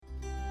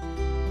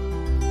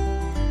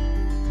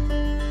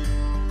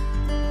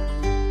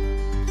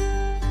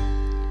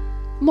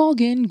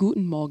Morgen,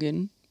 guten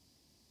Morgen,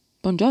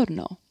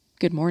 buongiorno,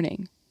 good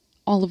morning,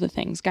 all of the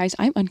things. Guys,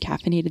 I'm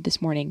uncaffeinated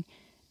this morning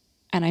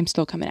and I'm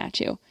still coming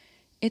at you.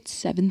 It's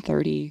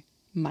 7:30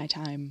 my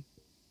time.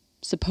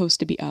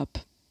 Supposed to be up,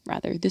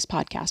 rather. This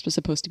podcast was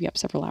supposed to be up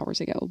several hours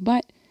ago,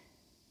 but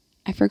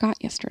I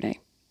forgot yesterday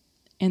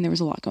and there was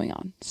a lot going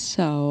on.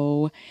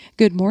 So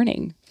good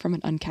morning from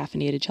an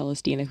uncaffeinated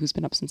Celestina who's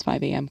been up since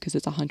 5 a.m. because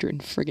it's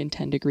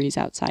 110 degrees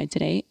outside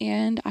today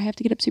and I have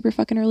to get up super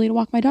fucking early to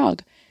walk my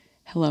dog.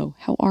 Hello,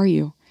 how are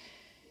you?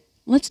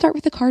 Let's start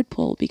with the card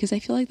pull because I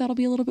feel like that'll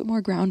be a little bit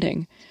more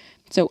grounding.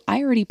 So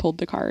I already pulled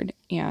the card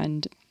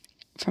and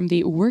from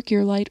the Work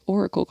Your Light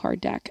Oracle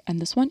card deck, and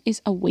this one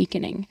is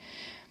Awakening.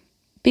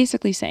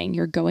 Basically saying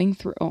you're going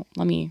through,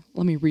 let me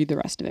read the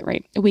rest of it,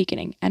 right?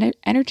 Awakening,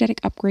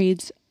 energetic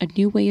upgrades, a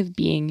new way of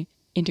being,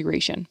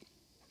 integration.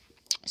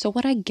 So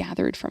what I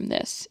gathered from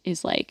this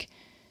is like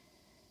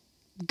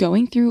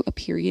going through a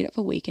period of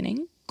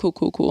awakening.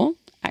 Cool.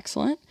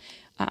 Excellent.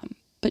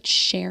 But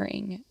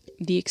sharing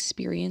the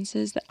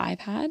experiences that I've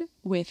had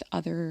with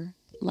other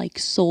like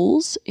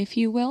souls, if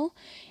you will,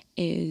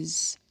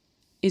 is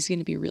going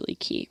to be really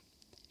key.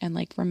 And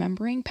like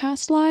remembering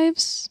past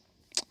lives,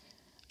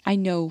 I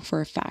know for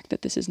a fact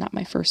that this is not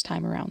my first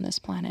time around this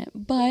planet,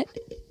 but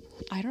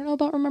I don't know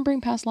about remembering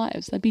past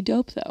lives. That'd be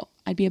dope though.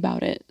 I'd be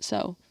about it.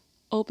 So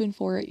open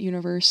for it,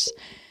 universe.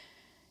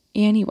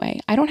 Anyway,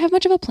 I don't have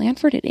much of a plan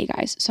for today,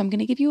 guys. So I'm going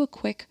to give you a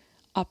quick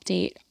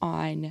update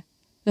on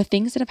the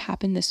things that have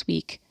happened this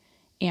week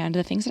and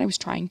the things that I was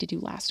trying to do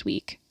last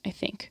week, I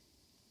think.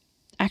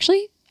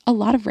 Actually, a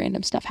lot of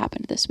random stuff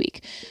happened this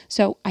week.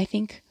 So I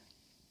think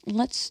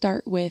let's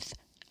start with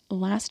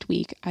last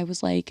week. I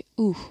was like,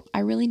 ooh, I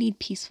really need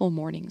peaceful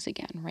mornings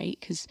again, right?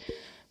 Because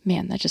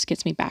man, that just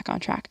gets me back on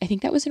track. I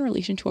think that was in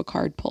relation to a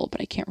card pull, but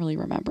I can't really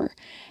remember.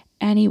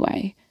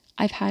 Anyway,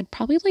 I've had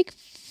probably like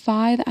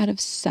 5 out of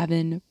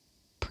 7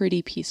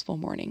 pretty peaceful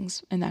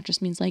mornings. And that just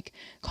means like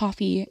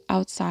coffee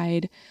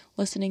outside,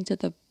 listening to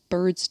the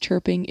birds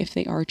chirping if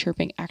they are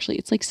chirping. Actually,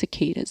 it's like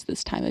cicadas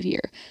this time of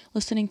year.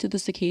 Listening to the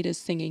cicadas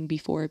singing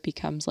before it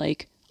becomes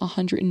like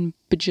 100 and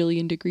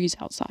bajillion degrees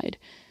outside.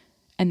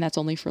 And that's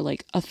only for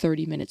like a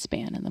 30-minute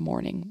span in the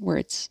morning where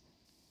it's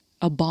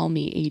a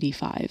balmy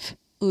 85.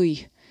 Ooh,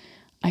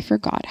 I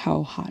forgot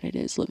how hot it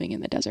is living in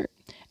the desert.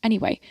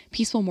 Anyway,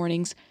 peaceful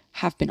mornings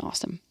have been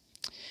awesome.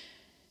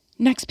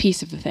 Next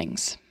piece of the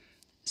things.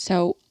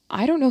 So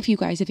I don't know if you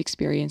guys have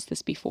experienced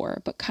this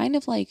before, but kind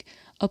of like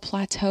a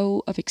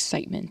plateau of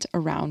excitement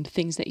around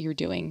things that you're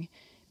doing,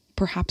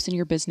 perhaps in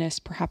your business,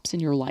 perhaps in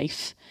your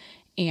life,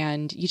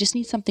 and you just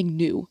need something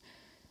new.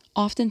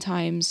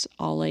 Oftentimes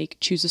I'll like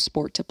choose a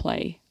sport to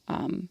play.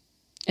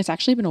 It's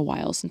actually been a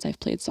while since I've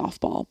played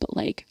softball, but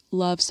like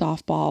love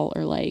softball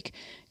or like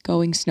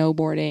going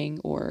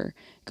snowboarding or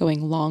going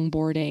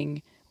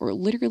longboarding or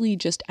literally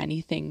just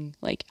anything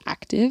like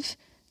active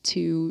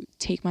to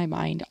take my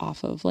mind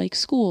off of like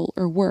school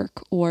or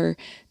work or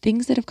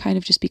things that have kind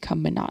of just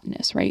become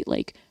monotonous, right?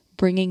 Like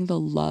bringing the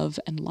love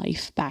and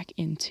life back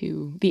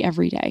into the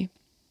everyday,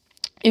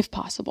 if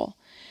possible.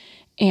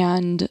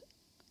 And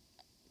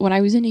when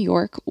I was in New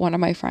York, one of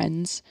my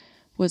friends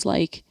was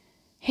like,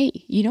 hey,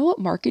 you know what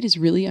market is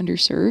really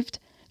underserved?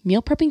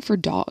 Meal prepping for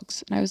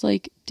dogs. And I was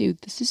like, dude,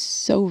 this is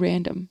so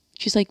random.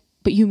 She's like,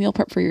 but you meal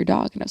prep for your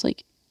dog. And I was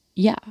like,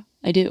 yeah,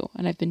 I do.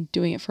 And I've been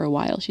doing it for a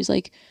while. She's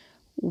like,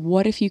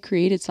 what if you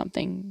created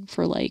something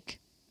for like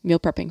meal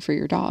prepping for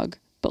your dog,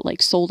 but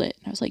like sold it?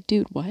 And I was like,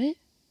 dude, what?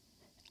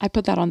 I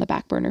put that on the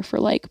back burner for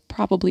like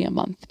probably a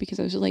month because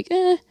I was just like,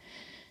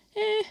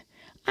 I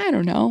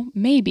don't know,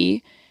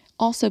 maybe.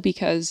 Also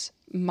because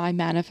my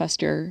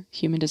manifestor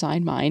human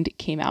design mind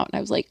came out and I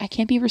was like, I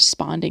can't be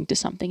responding to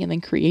something and then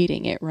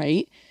creating it,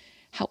 right?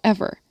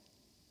 However,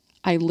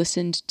 I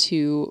listened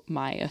to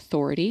my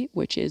authority,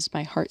 which is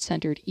my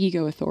heart-centered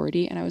ego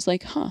authority. And I was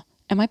like,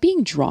 am I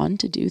being drawn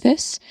to do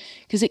this?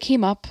 Because it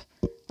came up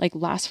like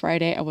last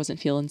Friday, I wasn't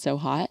feeling so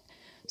hot.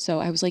 So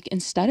I was like,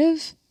 instead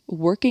of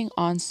working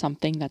on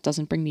something that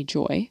doesn't bring me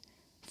joy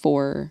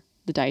for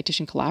the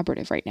Dietitian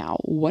Collaborative right now,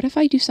 what if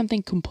I do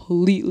something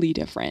completely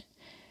different?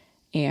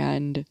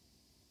 And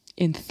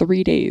in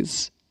 3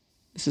 days,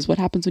 this is what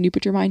happens when you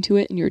put your mind to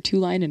it and you're a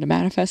 2-line and a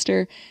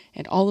manifester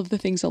and all of the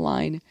things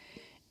align.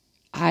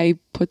 I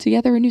put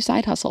together a new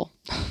side hustle,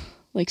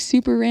 like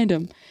super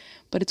random,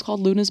 but it's called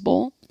Luna's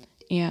Bowl.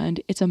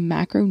 And it's a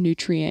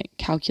macronutrient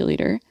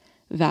calculator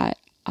that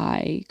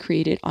I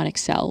created on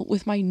Excel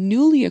with my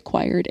newly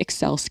acquired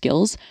Excel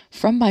skills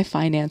from my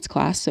finance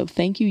class. So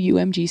thank you,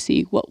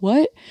 UMGC.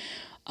 What?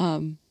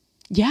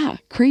 Yeah,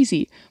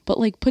 crazy. But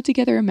like put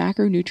together a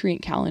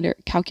macronutrient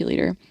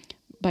calculator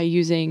by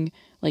using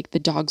like the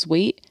dog's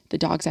weight, the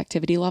dog's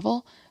activity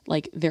level,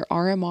 like their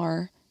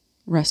RMR,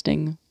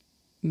 resting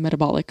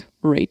metabolic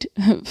rate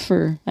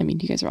for, I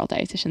mean, you guys are all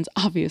dietitians,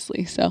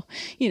 obviously. So,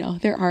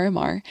 their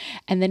RMR,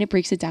 and then it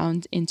breaks it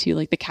down into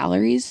like the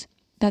calories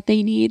that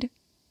they need.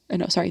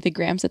 The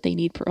grams that they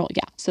need per,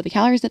 So the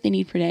calories that they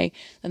need per day,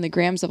 then the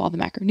grams of all the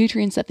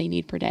macronutrients that they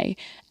need per day,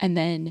 and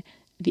then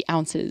the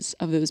ounces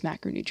of those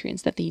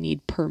macronutrients that they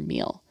need per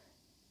meal.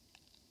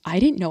 I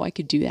didn't know I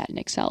could do that in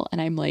Excel, and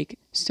I'm like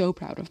so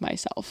proud of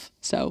myself.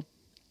 So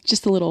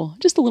just a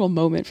little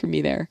moment for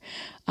me there.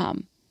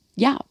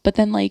 Yeah, but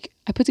then like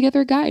I put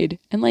together a guide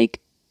and like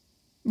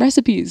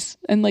recipes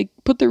and like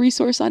put the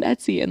resource on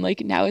Etsy, and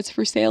like now it's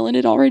for sale and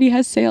it already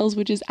has sales,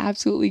 which is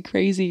absolutely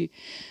crazy.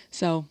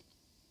 So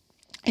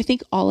I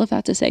think all of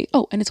that to say,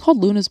 oh, and it's called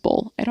Luna's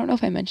Bowl. I don't know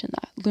if I mentioned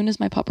that. Luna's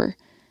my pupper,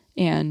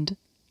 and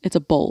it's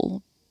a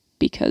bowl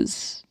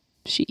because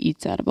she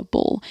eats out of a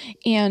bowl,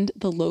 and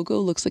the logo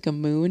looks like a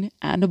moon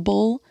and a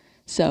bowl.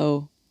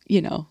 So,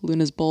 you know,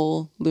 Luna's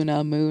Bowl,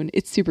 Luna, moon.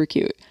 It's super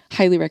cute.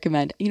 Highly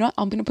recommend. You know what?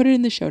 I'm going to put it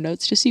in the show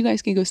notes just so you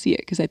guys can go see it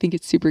because I think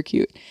it's super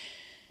cute.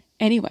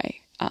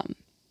 Anyway,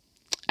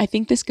 I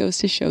think this goes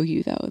to show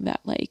you though that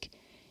like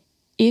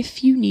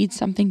if you need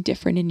something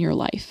different in your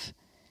life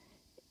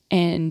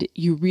and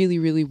you really,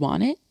 really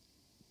want it,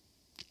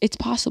 it's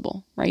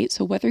possible, right?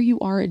 So whether you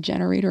are a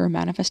generator or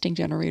manifesting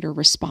generator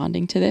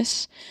responding to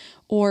this,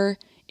 or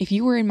if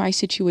you were in my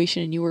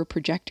situation and you were a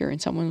projector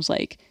and someone was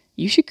like,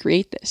 you should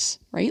create this,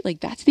 right? Like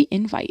that's the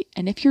invite.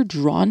 And if you're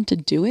drawn to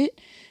do it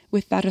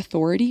with that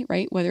authority,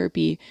 right? Whether it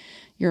be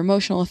your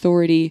emotional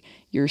authority,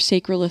 your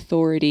sacral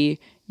authority,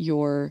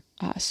 your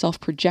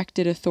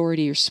self-projected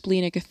authority, your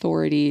splenic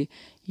authority,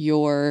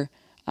 your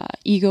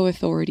ego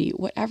authority,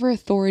 whatever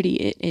authority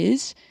it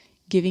is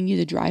giving you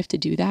the drive to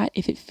do that,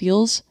 if it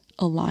feels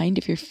aligned,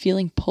 if you're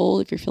feeling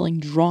pulled, if you're feeling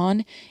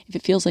drawn, if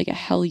it feels like a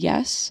hell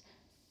yes,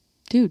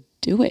 dude,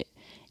 do it.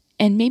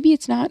 And maybe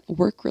it's not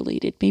work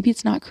related. Maybe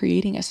it's not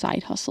creating a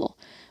side hustle.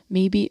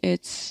 Maybe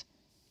it's,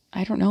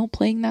 I don't know,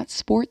 playing that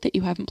sport that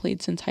you haven't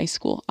played since high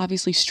school.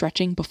 Obviously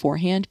stretching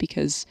beforehand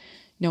because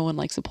no one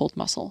likes a pulled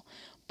muscle.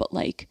 But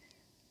like,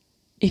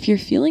 if you're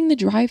feeling the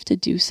drive to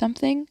do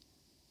something,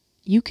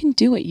 you can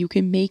do it. You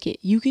can make it.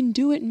 You can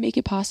do it and make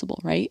it possible,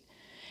 right?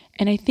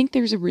 And I think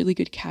there's a really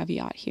good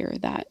caveat here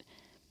that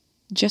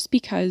just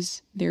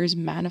because there's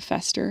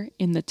manifestor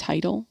in the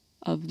title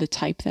of the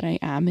type that I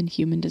am in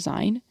human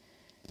design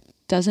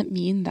doesn't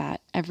mean that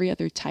every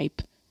other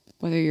type,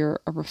 whether you're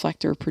a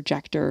reflector,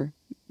 projector,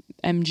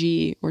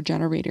 MG, or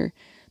generator,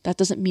 that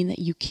doesn't mean that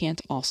you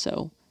can't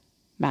also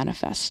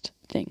manifest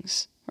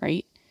things,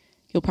 right?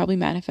 You'll probably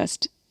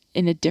manifest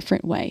in a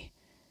different way,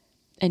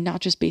 and not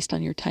just based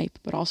on your type,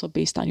 but also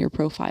based on your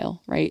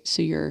profile, right?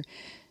 So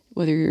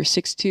whether you're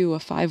 6'2", a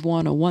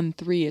 5'1",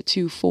 a 1'3", a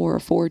 2'4",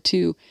 a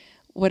 4'2",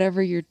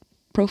 whatever your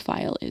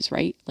profile is,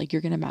 right? Like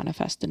you're going to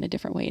manifest in a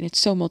different way, and it's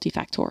so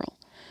multifactorial.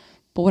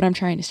 But what I'm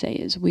trying to say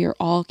is we are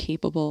all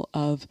capable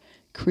of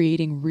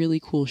creating really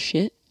cool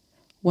shit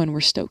when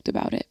we're stoked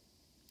about it.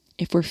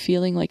 If we're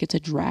feeling like it's a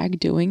drag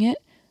doing it,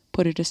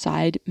 put it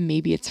aside.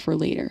 Maybe it's for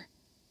later.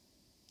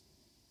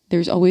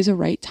 There's always a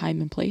right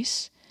time and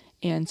place,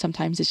 and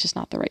sometimes it's just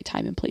not the right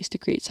time and place to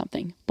create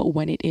something. But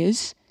when it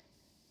is,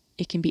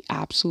 it can be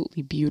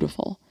absolutely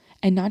beautiful.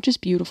 And not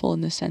just beautiful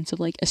in the sense of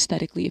like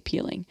aesthetically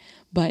appealing,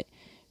 but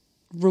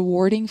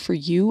rewarding for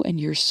you and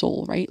your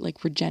soul, right?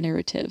 Like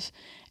regenerative.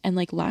 And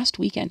like last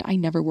weekend, I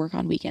never work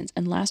on weekends.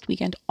 And last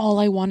weekend, all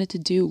I wanted to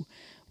do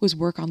was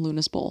work on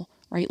Luna's Bowl,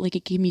 right? Like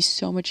it gave me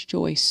so much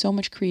joy, so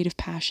much creative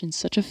passion,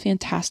 such a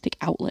fantastic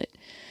outlet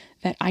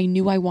that I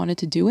knew I wanted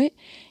to do it.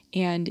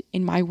 And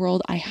in my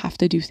world, I have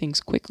to do things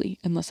quickly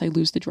unless I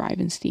lose the drive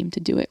and steam to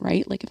do it,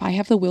 right? Like if I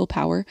have the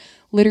willpower,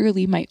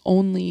 literally my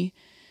only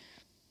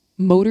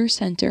motor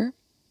center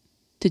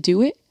to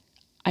do it,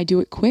 I do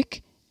it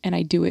quick and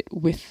I do it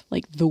with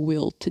like the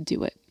will to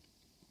do it.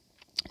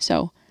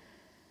 So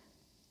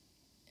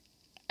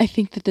I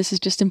think that this is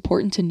just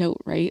important to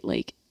note, right?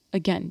 Like,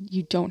 again,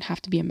 you don't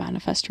have to be a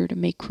manifestor to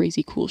make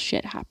crazy cool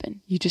shit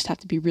happen. You just have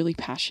to be really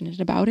passionate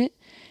about it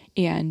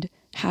and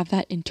have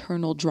that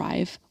internal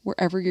drive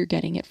wherever you're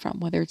getting it from,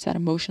 whether it's that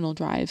emotional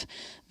drive,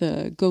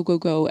 the go, go,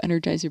 go,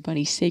 energize your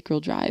bunny, sacral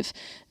drive,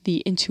 the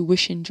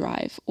intuition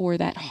drive, or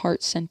that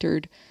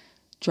heart-centered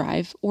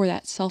drive, or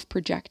that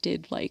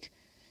self-projected, like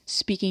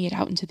speaking it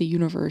out into the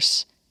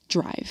universe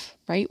drive,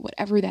 right?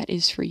 Whatever that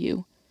is for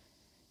you.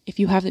 If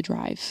you have the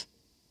drive,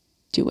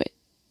 do it.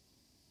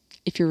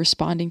 If you're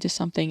responding to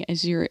something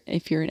if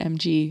you're an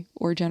MG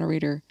or a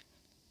generator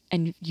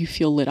and you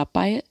feel lit up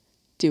by it,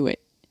 do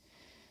it.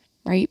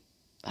 Right?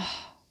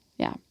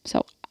 Yeah.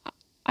 So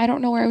I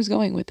don't know where I was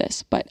going with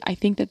this, but I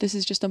think that this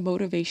is just a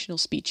motivational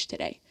speech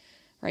today,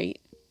 right?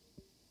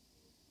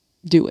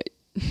 Do it.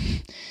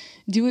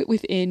 Do it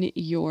within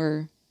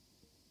your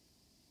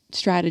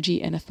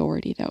strategy and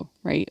authority though,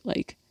 right?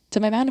 Like to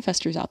my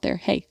manifestors out there,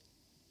 hey,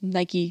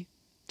 Nike,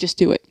 just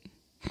do it.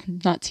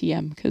 Not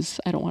TM because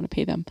I don't want to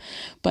pay them.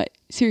 But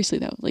seriously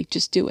though, like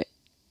just do it.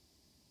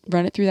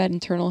 Run it through that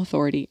internal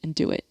authority and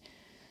do it.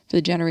 For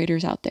the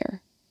generators out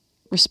there,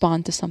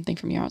 respond to something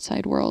from your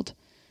outside world.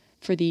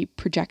 For the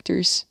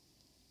projectors,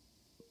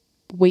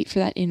 wait for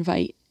that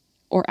invite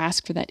or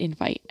ask for that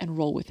invite and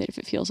roll with it if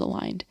it feels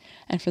aligned.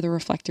 And for the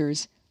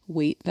reflectors,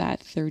 wait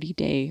that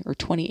 30-day or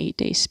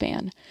 28-day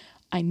span.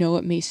 I know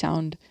it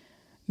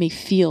may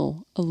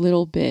feel a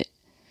little bit,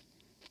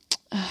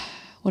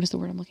 what is the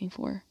word I'm looking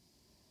for?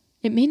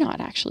 It may not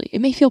actually. It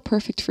may feel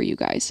perfect for you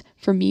guys.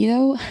 For me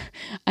though,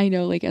 I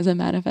know like as a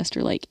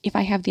manifestor, like if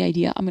I have the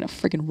idea, I'm going to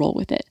friggin' roll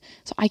with it.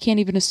 So I can't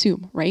even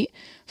assume, right?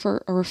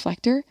 For a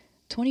reflector,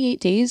 28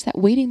 days, that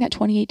waiting that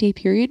 28-day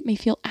period may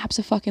feel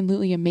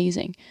abso-fucking-lutely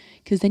amazing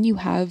because then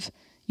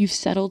you've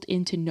settled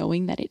into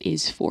knowing that it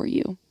is for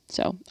you.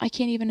 So I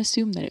can't even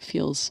assume that it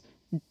feels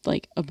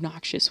like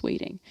obnoxious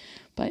waiting,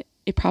 but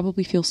it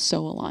probably feels so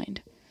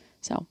aligned.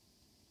 So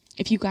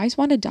if you guys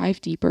want to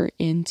dive deeper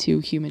into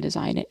human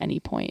design at any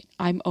point,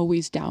 I'm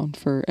always down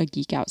for a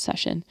geek out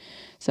session.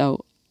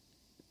 So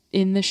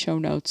in the show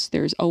notes,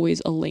 there's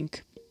always a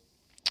link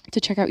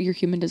to check out your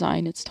human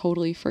design. It's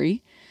totally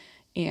free.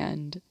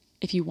 And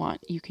if you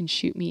want, you can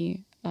shoot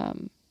me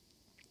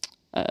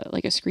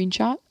like a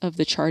screenshot of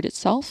the chart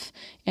itself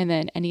and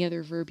then any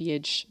other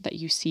verbiage that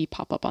you see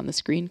pop up on the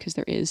screen, because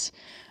there is.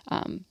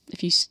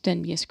 If you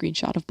send me a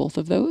screenshot of both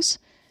of those,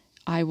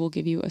 I will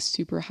give you a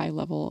super high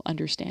level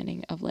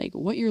understanding of like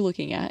what you're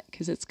looking at,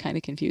 because it's kind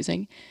of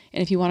confusing.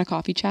 And if you want a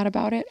coffee chat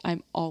about it,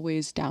 I'm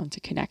always down to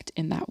connect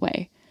in that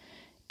way.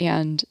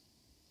 And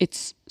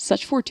it's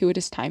such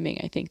fortuitous timing,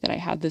 I think, that I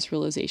had this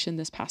realization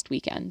this past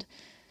weekend,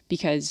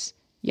 because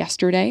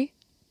yesterday,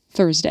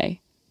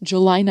 Thursday,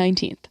 July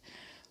 19th,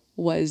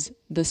 was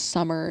the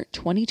summer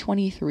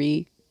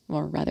 2023,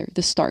 or rather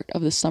the start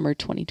of the summer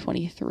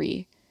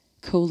 2023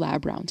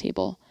 collab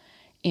roundtable.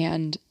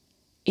 And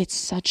it's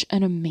such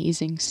an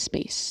amazing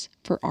space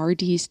for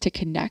RDs to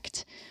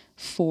connect,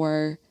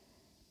 for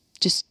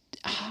just,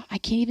 I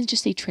can't even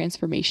just say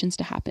transformations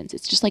to happen.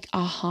 It's just like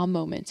aha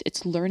moments.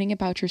 It's learning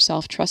about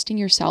yourself, trusting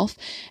yourself,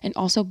 and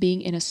also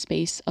being in a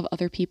space of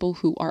other people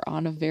who are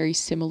on a very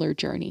similar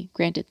journey.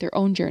 Granted, their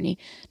own journey,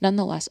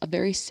 nonetheless, a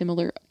very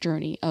similar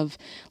journey of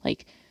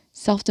like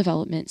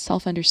self-development,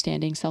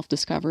 self-understanding,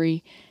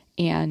 self-discovery,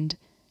 and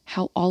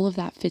how all of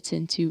that fits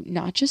into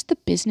not just the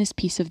business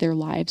piece of their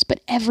lives, but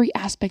every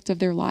aspect of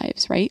their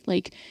lives, right?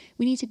 Like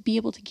we need to be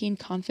able to gain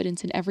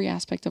confidence in every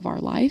aspect of our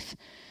life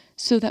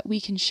so that we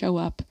can show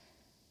up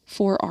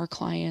for our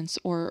clients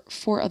or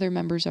for other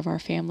members of our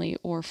family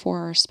or for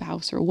our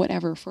spouse or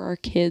whatever, for our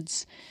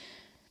kids.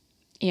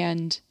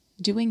 And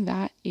doing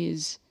that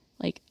is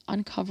like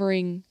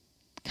uncovering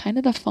kind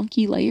of the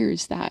funky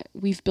layers that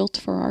we've built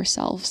for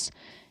ourselves.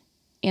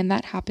 And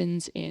that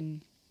happens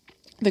in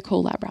the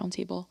collab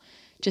roundtable.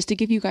 Just to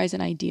give you guys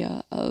an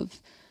idea of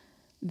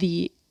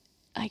the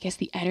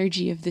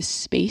energy of this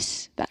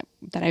space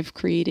that I've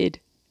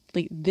created,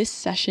 like this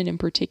session in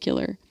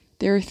particular,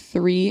 there are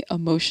 3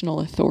 emotional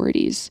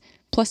authorities,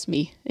 plus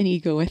me, an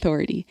ego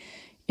authority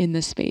in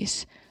this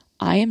space.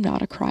 I am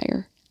not a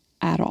crier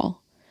at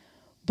all,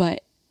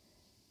 but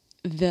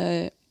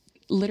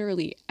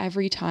literally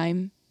every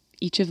time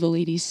each of the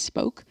ladies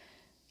spoke,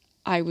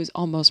 I was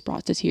almost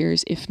brought to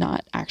tears, if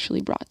not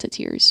actually brought to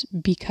tears,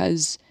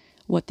 because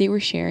what they were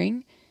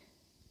sharing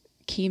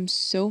came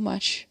so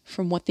much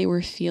from what they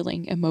were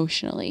feeling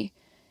emotionally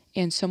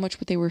and so much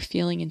what they were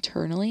feeling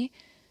internally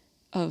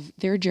of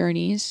their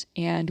journeys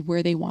and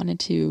where they wanted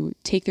to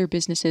take their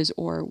businesses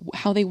or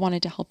how they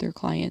wanted to help their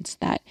clients,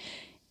 that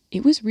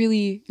it was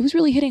really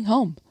hitting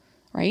home,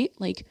 right?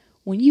 Like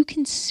when you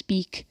can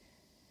speak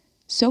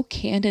so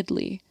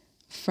candidly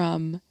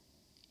from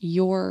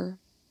your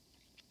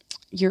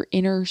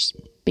inner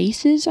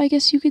spaces, I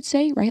guess you could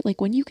say, right? Like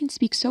when you can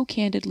speak so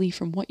candidly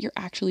from what you're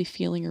actually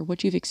feeling or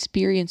what you've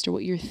experienced or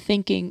what you're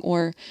thinking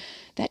or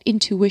that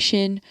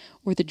intuition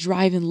or the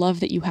drive and love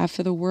that you have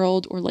for the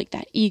world or like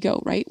that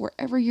ego, right?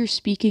 Wherever you're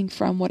speaking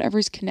from,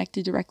 whatever's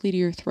connected directly to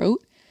your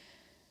throat,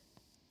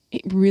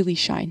 it really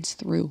shines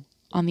through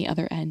on the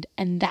other end.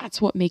 And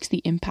that's what makes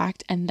the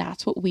impact. And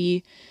that's what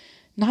we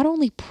not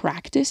only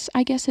practice,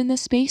 I guess, in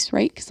this space,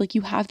 right? Because like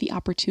you have the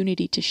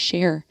opportunity to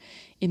share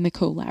in the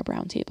collab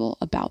roundtable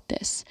about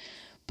this.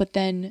 But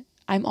then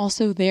I'm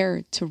also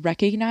there to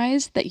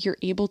recognize that you're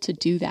able to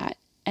do that.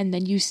 And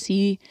then you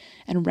see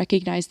and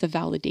recognize the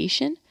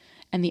validation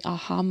and the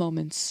aha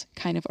moments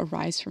kind of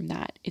arise from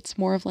that. It's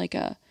more of like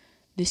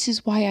this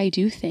is why I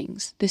do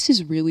things. This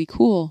is really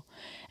cool.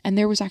 And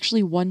there was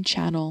actually one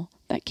channel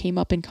that came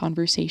up in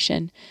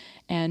conversation,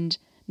 and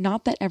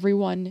not that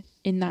everyone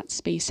in that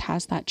space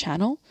has that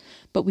channel,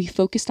 but we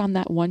focused on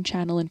that one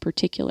channel in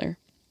particular,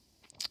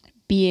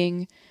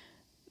 being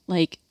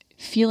like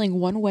feeling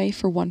one way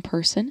for one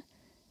person,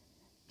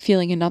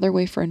 feeling another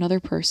way for another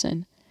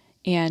person,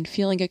 and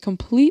feeling a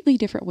completely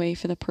different way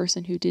for the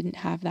person who didn't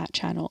have that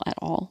channel at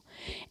all.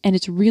 And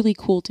it's really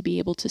cool to be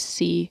able to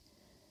see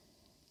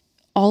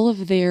all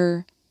of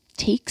their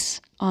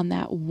takes on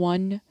that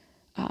one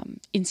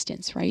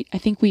instance, right? I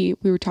think we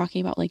were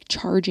talking about like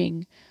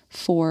charging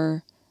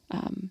for,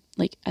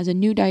 like as a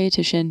new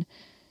dietitian,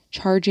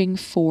 charging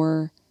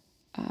for,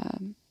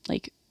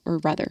 or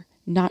rather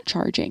not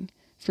charging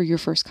for your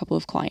first couple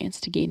of clients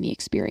to gain the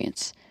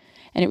experience.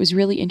 And it was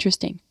really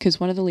interesting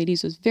because one of the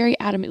ladies was very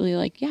adamantly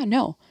like, yeah,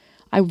 no,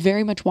 I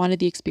very much wanted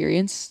the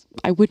experience.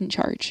 I wouldn't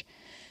charge.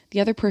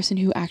 The other person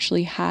who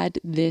actually had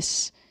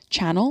this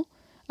channel,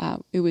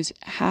 it was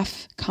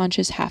half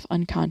conscious, half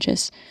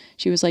unconscious.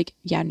 She was like,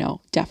 yeah,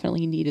 no,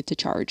 definitely needed to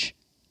charge.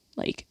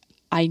 Like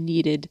I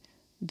needed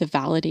the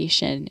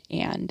validation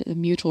and the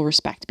mutual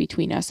respect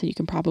between us. And you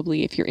can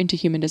probably, if you're into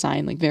human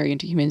design, like very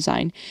into human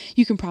design,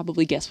 you can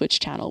probably guess which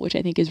channel, which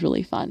I think is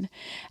really fun.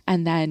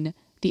 And then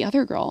the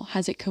other girl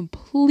has it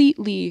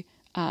completely,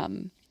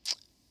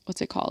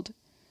 what's it called?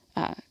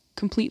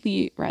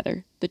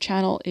 The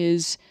channel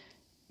is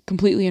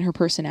completely in her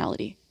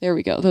personality. There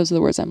we go. Those are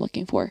the words I'm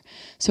looking for.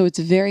 So it's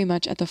very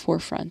much at the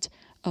forefront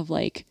of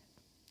like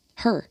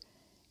her.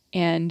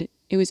 And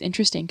it was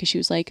interesting because she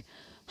was like,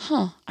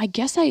 I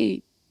guess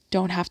I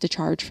don't have to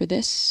charge for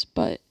this,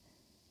 but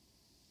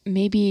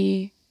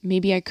maybe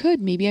I could,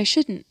 maybe I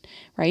shouldn't,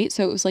 right?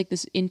 So it was like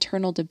this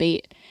internal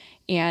debate.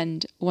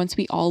 And once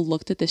we all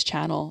looked at this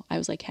channel, I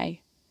was like,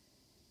 hey,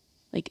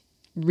 like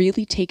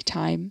really take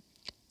time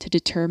to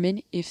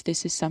determine if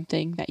this is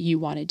something that you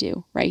want to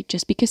do, right?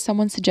 Just because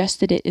someone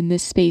suggested it in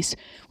this space,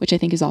 which I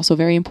think is also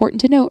very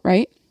important to note,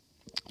 right?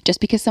 Just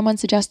because someone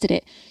suggested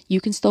it, you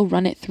can still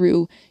run it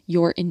through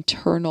your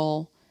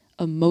internal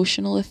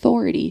emotional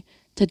authority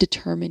to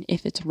determine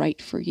if it's right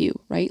for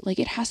you, right? Like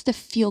it has to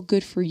feel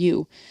good for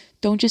you.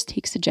 Don't just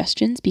take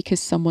suggestions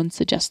because someone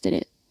suggested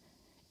it,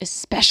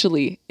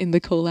 especially in the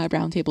collab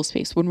roundtable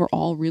space when we're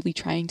all really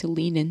trying to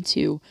lean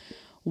into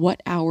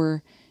what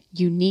our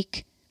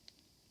unique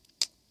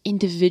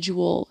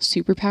individual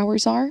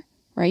superpowers are,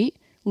 right?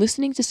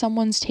 Listening to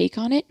someone's take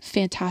on it,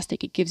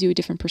 fantastic. It gives you a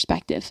different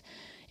perspective.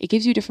 It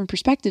gives you different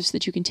perspectives so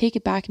that you can take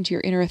it back into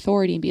your inner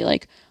authority and be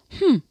like,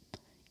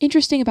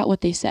 interesting about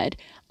what they said.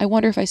 I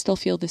wonder if I still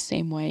feel the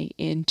same way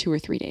in 2 or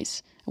 3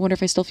 days. I wonder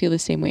if I still feel the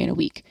same way in a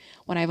week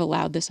when I've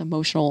allowed this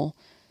emotional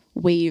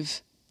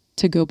wave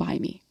to go by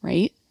me,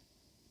 right?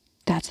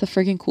 That's the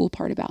friggin' cool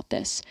part about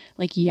this.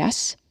 Like,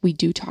 yes, we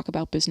do talk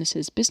about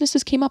businesses.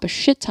 Businesses came up a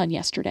shit ton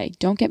yesterday.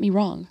 Don't get me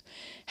wrong.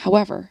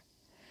 However,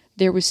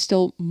 there was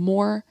still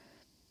more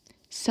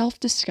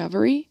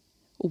self-discovery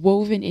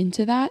woven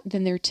into that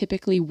than there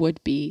typically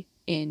would be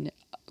in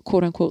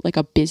quote unquote, like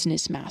a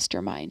business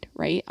mastermind,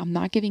 right? I'm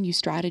not giving you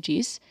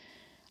strategies.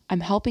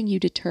 I'm helping you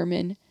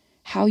determine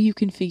how you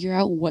can figure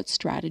out what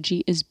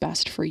strategy is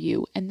best for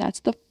you. And that's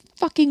the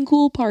fucking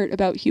cool part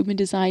about human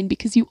design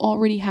because you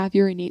already have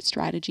your innate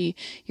strategy,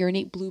 your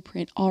innate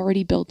blueprint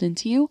already built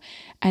into you.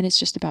 And it's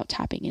just about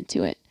tapping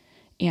into it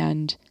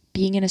and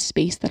being in a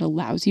space that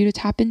allows you to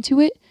tap into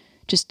it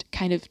just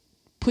kind of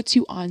puts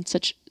you on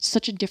such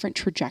a different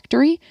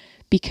trajectory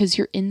because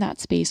you're in that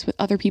space with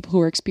other people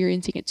who are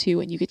experiencing it too.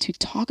 And you get to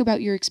talk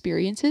about your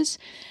experiences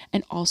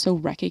and also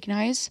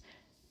recognize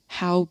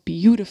how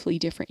beautifully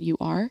different you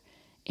are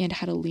and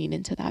how to lean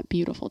into that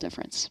beautiful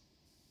difference.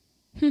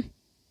 I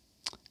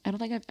don't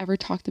think I've ever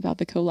talked about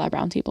the collab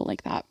roundtable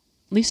like that,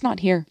 at least not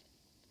here.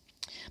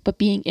 But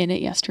being in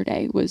it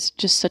yesterday was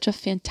just such a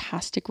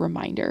fantastic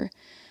reminder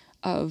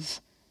of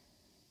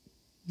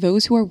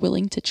those who are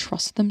willing to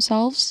trust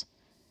themselves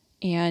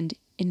and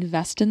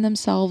invest in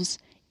themselves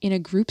in a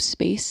group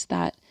space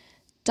that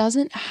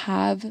doesn't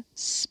have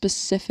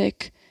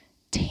specific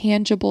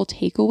tangible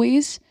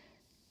takeaways.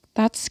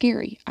 That's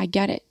scary. I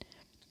get it.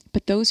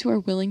 But those who are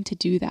willing to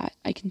do that,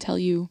 I can tell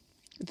you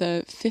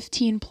the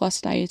 15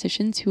 plus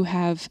dietitians who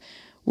have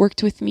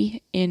worked with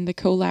me in the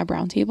collab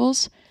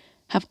roundtables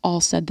have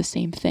all said the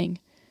same thing.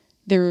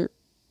 Their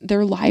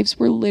lives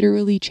were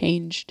literally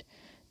changed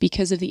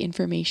because of the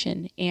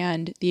information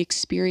and the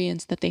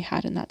experience that they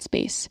had in that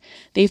space.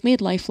 They've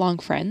made lifelong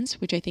friends,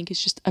 which I think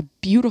is just a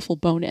beautiful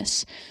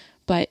bonus,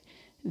 but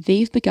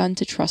they've begun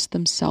to trust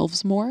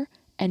themselves more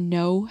and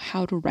know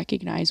how to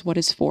recognize what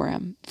is for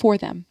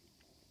them.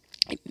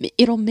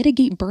 It'll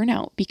mitigate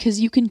burnout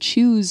because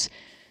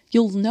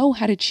you'll know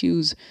how to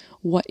choose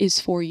what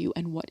is for you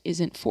and what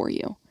isn't for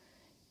you.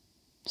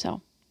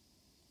 So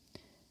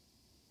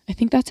I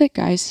think that's it,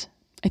 guys.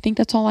 I think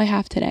that's all I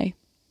have today.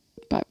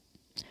 But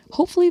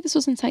hopefully this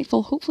was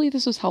insightful. Hopefully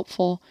this was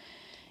helpful.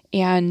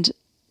 And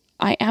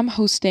I am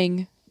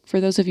hosting,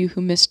 for those of you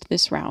who missed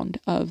this round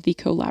of the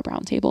collab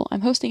roundtable,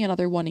 I'm hosting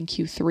another one in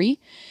Q3.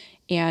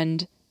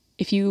 And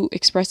if you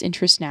express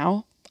interest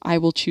now, I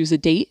will choose a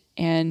date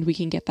and we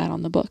can get that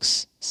on the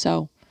books.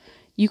 So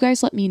you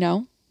guys let me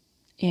know.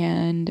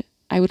 And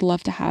I would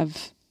love to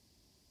have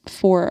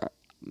 4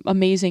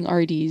 amazing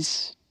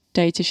RDs,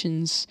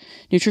 dietitians,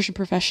 nutrition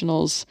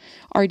professionals,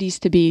 RDs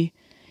to be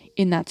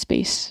in that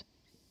space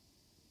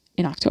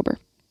in October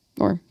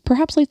or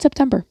perhaps late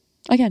September.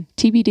 Again,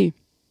 TBD.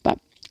 But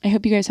I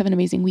hope you guys have an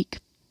amazing week.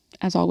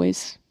 As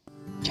always,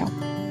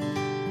 ciao.